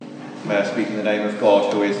May I speak in the name of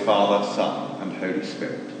God, who is Father, Son, and Holy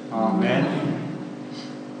Spirit. Amen.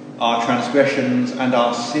 Our transgressions and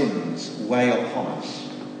our sins weigh upon us,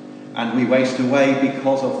 and we waste away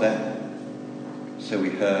because of them. So we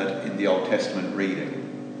heard in the Old Testament reading.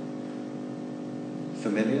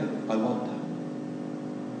 Familiar, I wonder?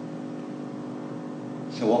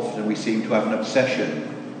 So often we seem to have an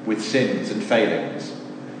obsession with sins and failings,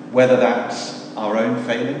 whether that's our own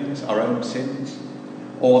failings, our own sins,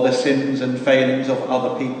 or the sins and failings of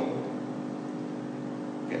other people.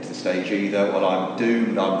 Get to the stage either, well, I'm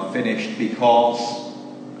doomed, I'm finished because,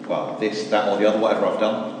 well, this, that, or the other, whatever I've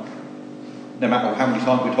done. No matter how many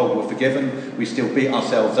times we're told we're forgiven, we still beat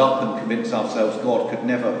ourselves up and convince ourselves God could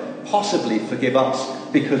never possibly forgive us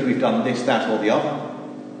because we've done this, that, or the other.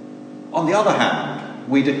 On the other hand,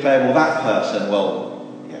 we declare, well, that person, well,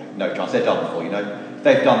 yeah, no chance, they're done for,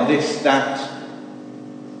 They've done this, that,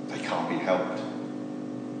 they can't be helped.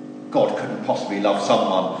 God couldn't possibly love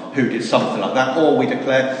someone who did something like that. Or we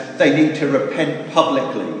declare they need to repent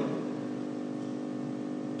publicly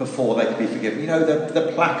before they can be forgiven.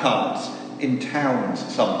 The placards in towns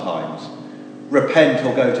sometimes. Repent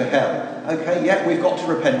or go to hell. Okay, yeah, we've got to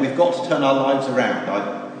repent. We've got to turn our lives around.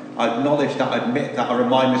 I acknowledge that, I admit that, I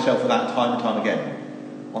remind myself of that time and time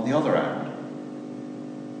again. On the other hand,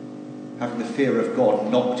 having the fear of God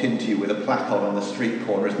knocked into you with a placard on the street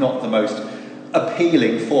corner is not the most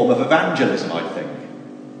appealing form of evangelism, I think.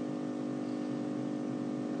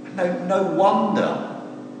 No wonder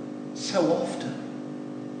so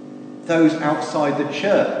often those outside the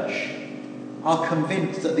church are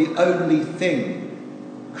convinced that the only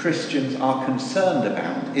thing Christians are concerned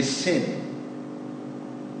about is sin.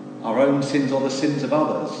 Our own sins or the sins of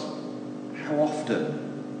others. How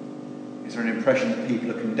often is there an impression that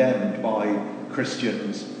people are condemned by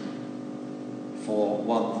Christians for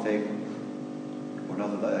one thing or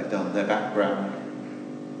another that they've done, their background?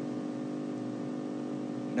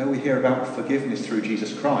 We hear about forgiveness through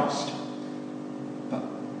Jesus Christ, but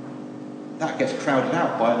that gets crowded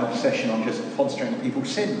out by an obsession on just concentrating on people's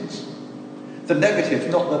sins. The negatives,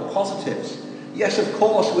 not the positives. Yes, of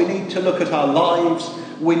course, we need to look at our lives.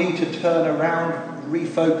 We need to turn around,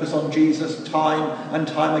 refocus on Jesus time and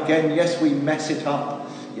time again. Yes, we mess it up.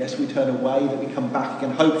 Yes, we turn away, then we come back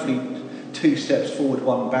again. Hopefully 2 steps forward,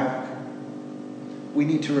 1 back. We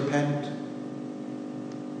need to repent.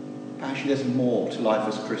 Actually, there's more to life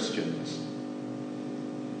as Christians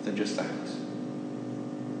than just that.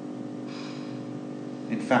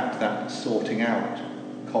 In fact, that sorting out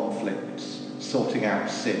conflicts, sorting out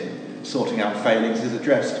sin, sorting out failings is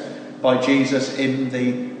addressed by Jesus in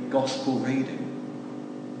the Gospel reading.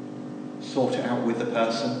 Sort it out with the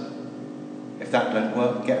person. If that don't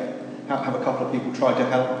work, have a couple of people try to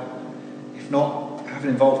help. If not, have an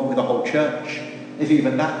involvement with the whole church. If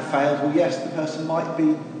even that fails, well, yes, the person might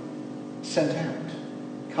be sent out,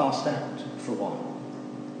 cast out for a while.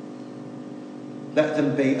 Let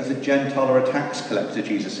them be as a Gentile or a tax collector,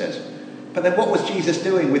 Jesus says. But then what was Jesus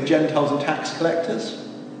doing with Gentiles and tax collectors?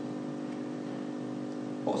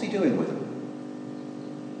 What was he doing with them?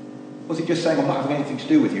 Was he just saying, I'm not having anything to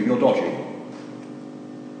do with you, you're dodgy?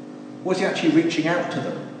 Was he actually reaching out to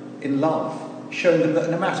them in love, showing them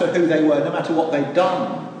that no matter who they were, no matter what they'd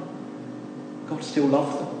done, God still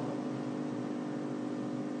loved them?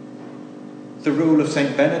 The rule of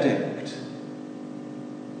St. Benedict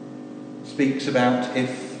speaks about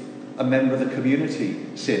if a member of the community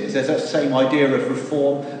sins. There's that same idea of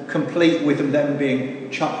reform, complete with them then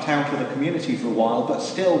being chucked out of the community for a while, but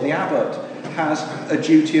still the abbot has a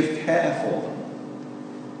duty of care for them.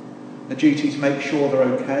 A duty to make sure they're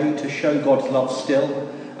okay, to show God's love still,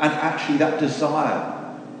 and actually that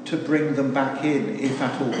desire to bring them back in, if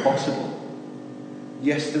at all possible.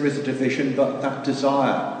 Yes, there is a division, but that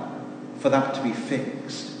desire for that to be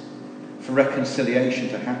fixed, for reconciliation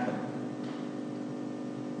to happen.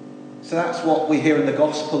 So that's what we hear in the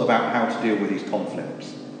Gospel about how to deal with these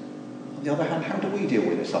conflicts. On the other hand, how do we deal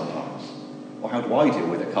with it sometimes? Or how do I deal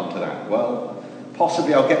with it, come to that? Well,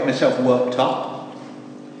 possibly I'll get myself worked up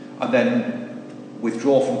and then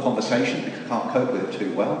withdraw from conversation because I can't cope with it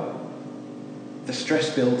too well. The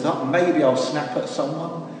stress builds up. Maybe I'll snap at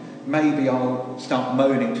someone. Maybe I'll start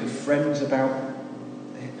moaning to friends about it.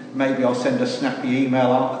 Maybe I'll send a snappy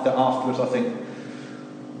email out that afterwards I think,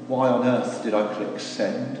 why on earth did I click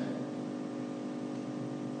send?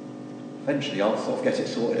 Eventually I'll sort of get it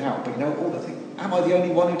sorted out. But all I think, am I the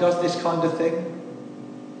only one who does this kind of thing?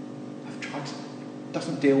 I've tried to,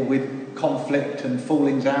 doesn't deal with conflict and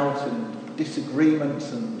fallings out and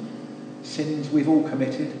disagreements and sins we've all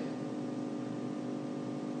committed.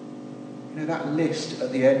 That list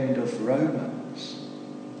at the end of Romans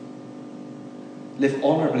Live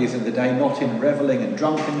honourably as in the day, not in revelling and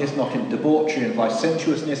drunkenness, not in debauchery and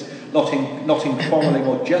licentiousness, not in quarrelling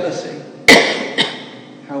or jealousy.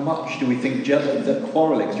 How much do we think that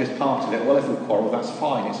quarrelling is just part of it? Well, if we quarrel, that's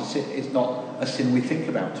fine. It's not a sin we think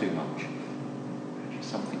about too much. It's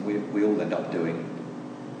something we all end up doing.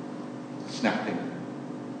 Snapping,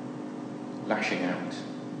 lashing out,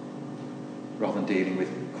 rather than dealing with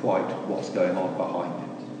quite what's going on behind it.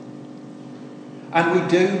 And we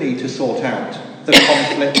do need to sort out the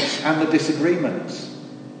conflicts and the disagreements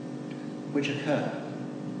which occur.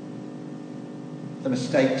 The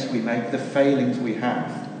mistakes we make, the failings we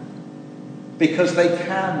have. Because they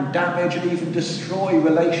can damage and even destroy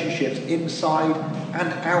relationships inside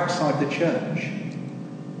and outside the church.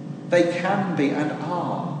 They can be and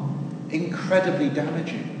are incredibly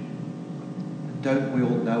damaging. And don't we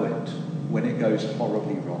all know it when it goes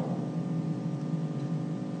horribly wrong?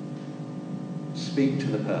 Speak to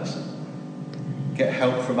the person. Get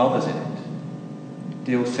help from others in it.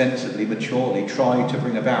 Deal sensibly, maturely. Try to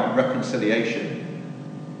bring about reconciliation.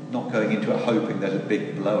 Not going into it hoping there's a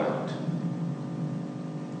big blowout.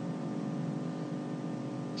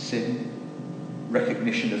 Sin.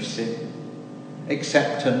 Recognition of sin.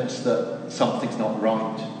 Acceptance that something's not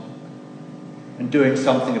right. And doing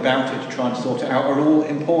something about it to try and sort it out are all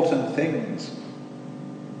important things.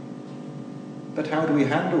 But how do we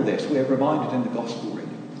handle this? We're reminded in the Gospel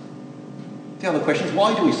reading. The other question is,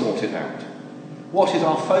 why do we sort it out? What is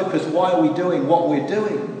our focus? Why are we doing what we're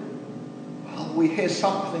doing? Well, we hear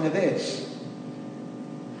something of this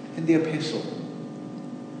in the epistle,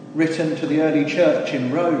 written to the early church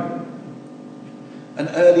in Rome. An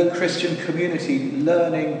early Christian community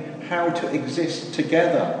learning how to exist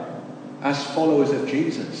together as followers of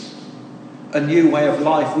Jesus. A new way of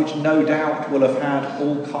life which no doubt will have had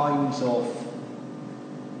all kinds of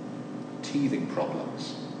teething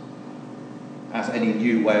problems, as any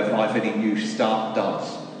new way of life, any new start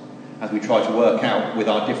does, as we try to work out with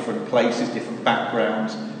our different places, different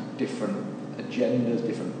backgrounds, different agendas,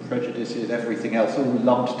 different prejudices, everything else, all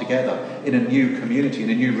lumped together in a new community, in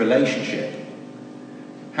a new relationship.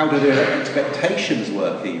 How do their expectations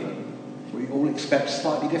work even? We all expect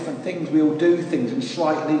slightly different things. We all do things in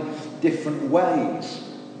slightly different ways.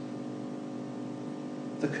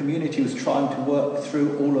 The community was trying to work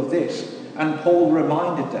through all of this. And Paul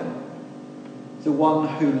reminded them, the one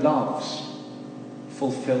who loves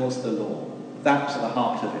fulfills the law. That's at the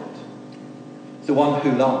heart of it. The one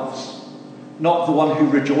who loves. Not the one who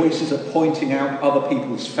rejoices at pointing out other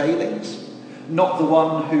people's failings. Not the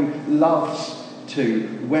one who loves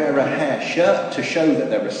to wear a hair shirt to show that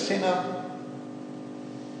they're a sinner.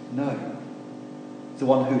 No. The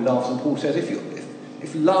one who loves. And Paul says,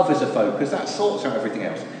 if love is a focus, that sorts out everything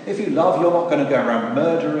else. If you love, you're not going to go around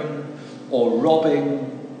murdering or robbing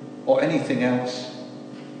or anything else.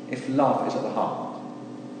 If love is at the heart.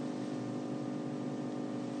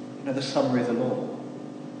 You know the summary of the law.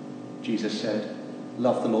 Jesus said,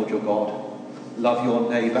 love the Lord your God. Love your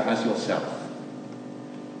neighbour as yourself.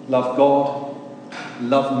 Love God,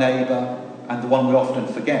 love neighbour, and the one we often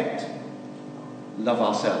forget, love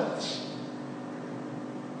ourselves.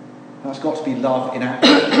 That's got to be love in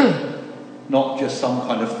action, not just some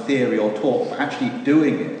kind of theory or talk, but actually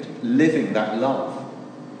doing it, living that love.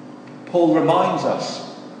 Paul reminds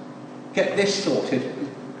us, get this sorted,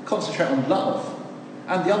 concentrate on love,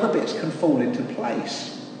 and the other bits can fall into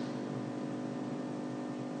place.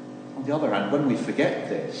 On the other hand, when we forget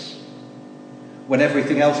this, when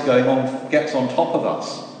everything else going on gets on top of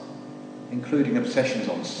us, including obsessions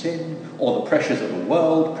on sin, or the pressures of the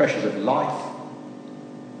world, pressures of life,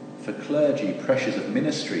 for clergy, pressures of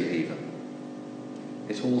ministry even,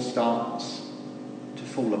 it all starts to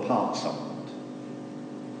fall apart somewhat.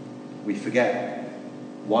 We forget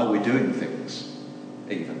why we're doing things,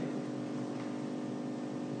 even.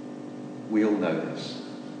 We all know this.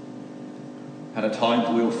 And at times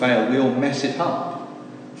we all fail, we all mess it up,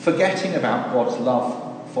 forgetting about God's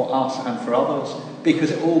love for us and for others,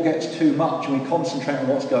 because it all gets too much and we concentrate on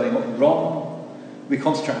what's going on wrong. We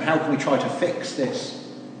concentrate on how can we try to fix this.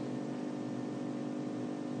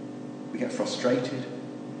 We get frustrated.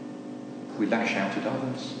 We lash out at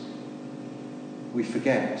others. We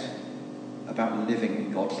forget about living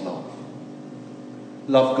in God's love.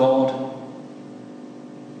 Love God,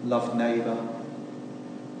 love neighbour,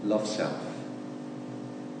 love self.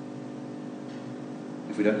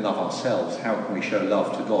 If we don't love ourselves, how can we show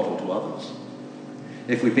love to God or to others?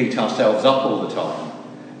 If we beat ourselves up all the time,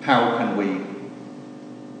 how can we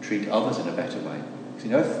treat others in a better way?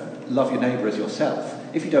 Because love your neighbour as yourself.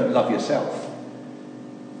 If you don't love yourself,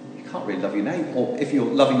 you can't really love your neighbour. Or if you're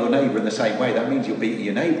loving your neighbour in the same way, that means you're beating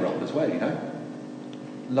your neighbour up as well,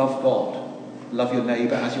 Love God. Love your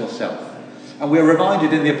neighbour as yourself. And we're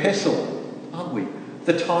reminded in the epistle, aren't we?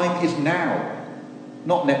 The time is now.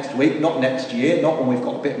 Not next week, not next year, not when we've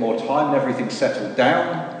got a bit more time and everything's settled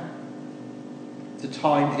down. The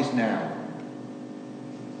time is now.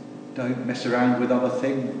 Don't mess around with other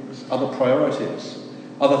things, other priorities,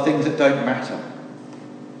 other things that don't matter.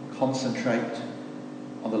 Concentrate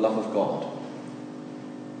on the love of God,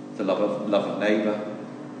 the love of neighbour,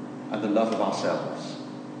 and the love of ourselves.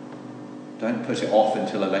 Don't put it off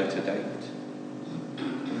until a later date.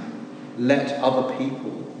 Let other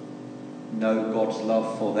people know God's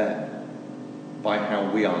love for them by how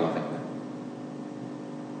we are loving them.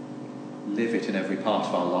 Live it in every part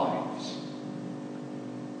of our lives.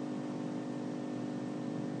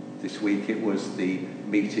 This week it was the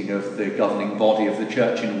meeting of the governing body of the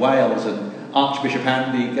church in Wales, and Archbishop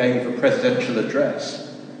Andy gave a presidential address.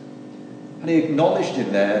 And he acknowledged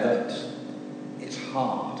in there that it's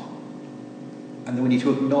hard, and that we need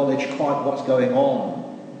to acknowledge quite what's going on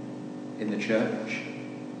in the church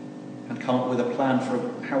and come up with a plan for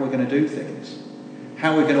how we're going to do things,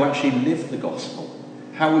 how we're going to actually live the gospel,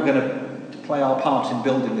 how we're going to play our part in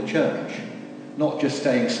building the church, not just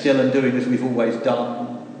staying still and doing as we've always done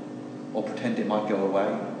or pretend it might go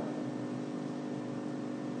away,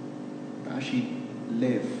 but actually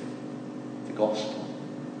live the gospel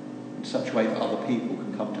in such a way that other people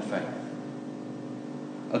can come to faith.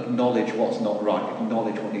 Acknowledge what's not right,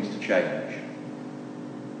 acknowledge what needs to change,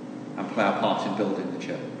 and play our part in building the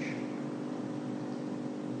church.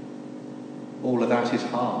 All of that is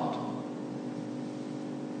hard,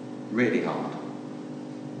 really hard,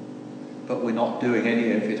 but we're not doing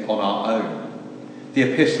any of it on our own. The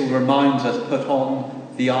epistle reminds us, put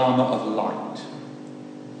on the armour of light.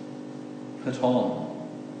 Put on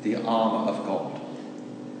the armour of God.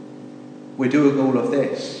 We're doing all of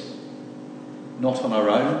this, not on our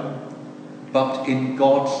own, but in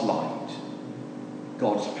God's light,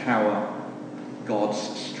 God's power, God's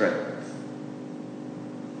strength,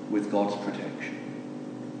 with God's protection.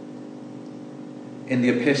 In the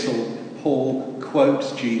epistle, Paul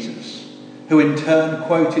quotes Jesus, who in turn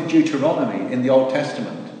quoted Deuteronomy in the Old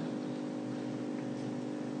Testament.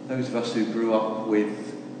 Those of us who grew up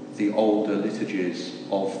with the older liturgies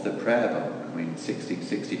of the prayer book,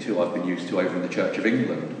 1662 I've been used to over in the Church of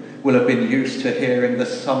England, will have been used to hearing the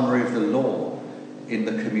summary of the law in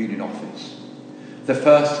the communion office. The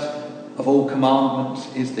first of all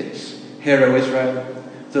commandments is this: Hear, O Israel,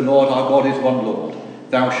 the Lord our God is one Lord.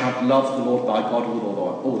 Thou shalt love the Lord thy God with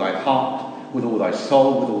all thy heart, with all thy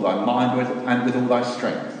soul, with all thy mind, and with all thy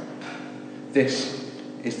strength. This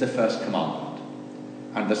is the first commandment.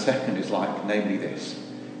 And the second is like, namely this: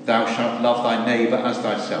 Thou shalt love thy neighbour as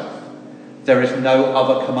thyself. There is no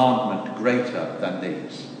other commandment greater than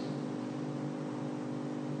these.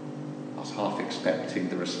 I was half expecting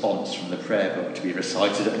the response from the prayer book to be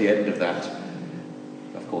recited at the end of that.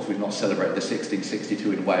 Of course, we've not celebrated the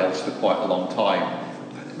 1662 in Wales for quite a long time.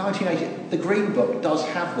 1980, the Green Book does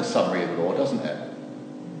have the summary of the law, doesn't it?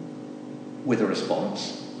 With a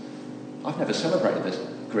response. I've never celebrated this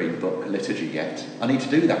Green Book liturgy yet. I need to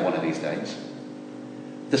do that one of these days.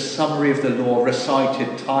 The summary of the law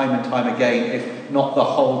recited time and time again, if not the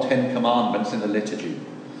whole 10 commandments in the liturgy,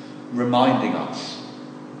 reminding us: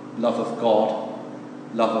 love of God,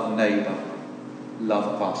 love of neighbour, love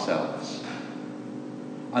of ourselves.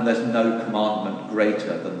 And there's no commandment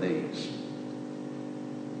greater than these.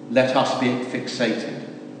 Let us be fixated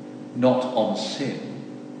not on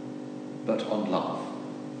sin, but on love.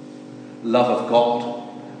 Love of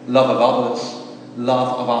God, love of others,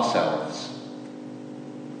 love of ourselves.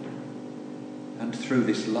 And through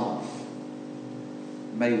this love,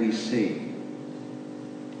 may we see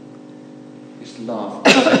this love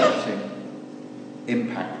affecting,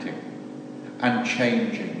 impacting, and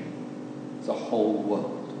changing the whole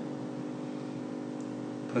world.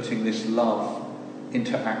 Putting this love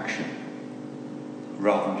into action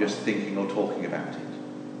rather than just thinking or talking about it.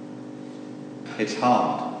 It's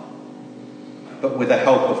hard, but with the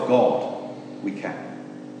help of God, we can.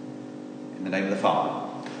 In the name of the Father,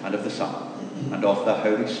 and of the Son, and of the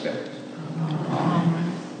Holy Spirit. Amen.